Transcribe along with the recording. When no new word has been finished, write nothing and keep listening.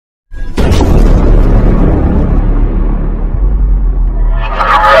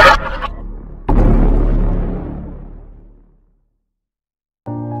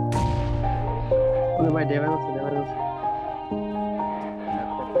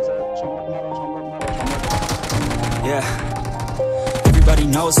Yeah. Everybody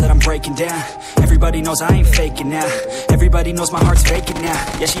knows that I'm breaking down. Everybody knows I ain't faking now. Everybody knows my heart's vacant now.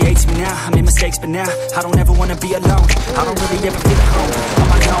 Yeah, she hates me now, I made mistakes but now I don't ever wanna be alone. I don't really ever feel at home. On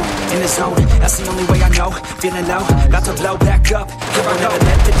my own, in the zone, that's the only way I know. Feeling low, about to blow back up. Here I never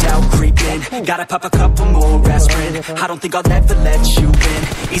let the doubt creep in. Gotta pop a couple more aspirin. I don't think I'll ever let you in.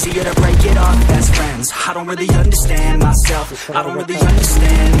 Easier to break it off best friends. I don't really understand myself. I don't really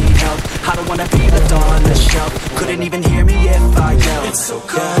understand, need help. I don't wanna be left on the shelf. Couldn't even hear me if I yelled. It's so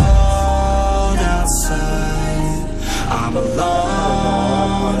cold outside, I'm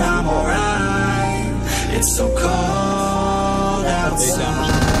alone, I'm alright. It's so cold outside,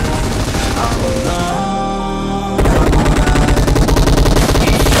 I'm alone.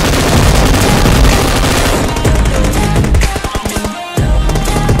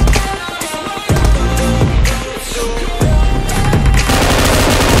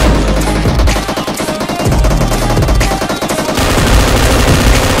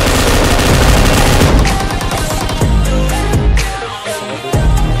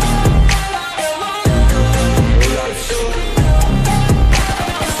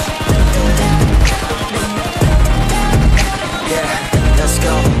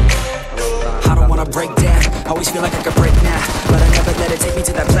 Always feel like I could break now, but I never let it take me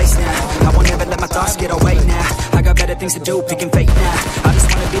to that place now. I won't ever let my thoughts get away now. I got better things to do, picking fate now. I just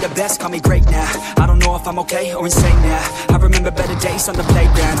wanna be the best, call me great now. I don't know if I'm okay or insane now. I remember better days on the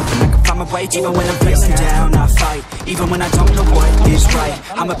playground. I can find my way even when I'm feeling down. I fight, even when I don't know what is right.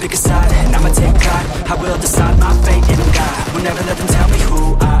 I'ma pick a side and I'ma take pride. I will decide my fate and die. Will never let them tell me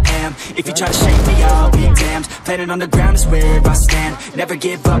who I am. If you try to shake me, I'll be damned. Planet on the ground is where I stand. Never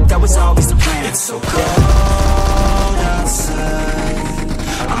give up, that was always the plan. It's so cold outside,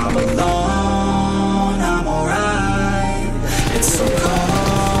 I'm alone, I'm alright. It's so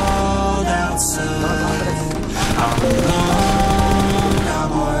cold outside, I'm alone,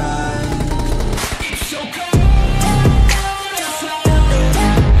 I'm alright. It's so cold outside.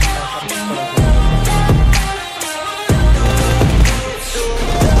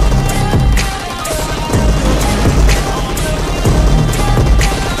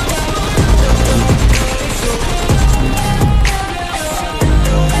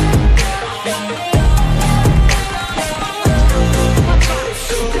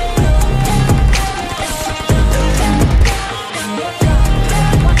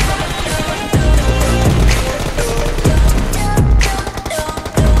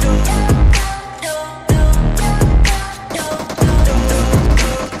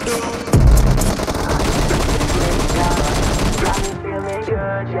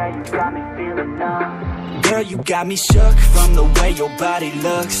 Girl, you got me shook from the way your body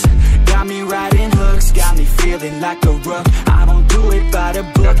looks. Got me riding hooks, got me feeling like a rook. I don't do it by the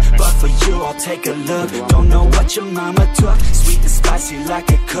book, but for you I'll take a look. Don't know what your mama took, sweet and spicy like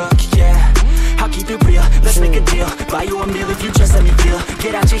a cook, yeah. I'll keep it real, let's make a deal. Buy you a meal if you just let me feel.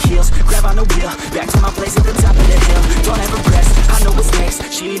 Get out your heels, grab on the wheel. Back to my place at the top of the hill. Don't ever rest, I know what's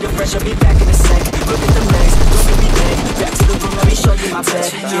next. She need a fresh, I'll be back in a sec. Look at the legs, don't make me beg. Back to the room, let me show you my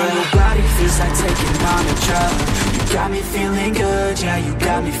bed. Yeah, your body feels like taking on a drug. You got me feeling good, yeah, you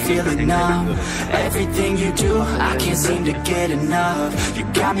got me feeling numb. Everything you do, I can't seem to get enough. You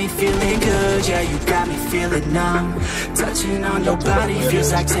got me feeling good, yeah, you got me feeling numb. Touching on your body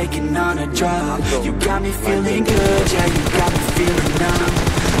feels like taking on a drug. You got me feeling good, yeah, you got me feeling numb.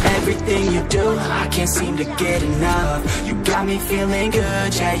 Everything you do, I can't seem to get enough. You got me feeling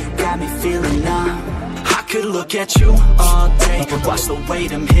good, yeah, you got me feeling numb. I could look at you all day, watch the way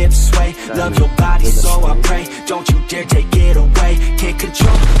them hips sway. Love your body so I pray, don't you dare take it away. Can't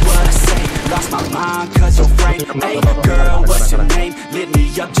control what I say, lost my mind cause you're frame. Hey girl, what's your name? Lit me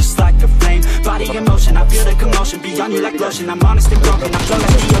up just like a flame. Body in motion, I feel the commotion. Beyond you like lotion, I'm honest and broken. I'm flown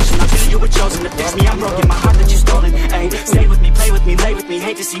like the ocean, I feel you were chosen. To fix me, I'm broken, my heart that you stolen. Hey, stay with me, play with me, lay with me.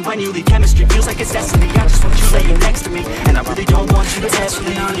 Hate to see when you leave, chemistry feels like it's destiny. I just want you laying next to me, and I really don't want you to test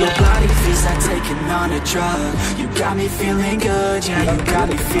me. On your body feels like taking on a drug. You got me feeling good, yeah, you got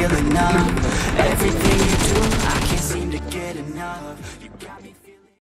me feeling numb. Everything you do, I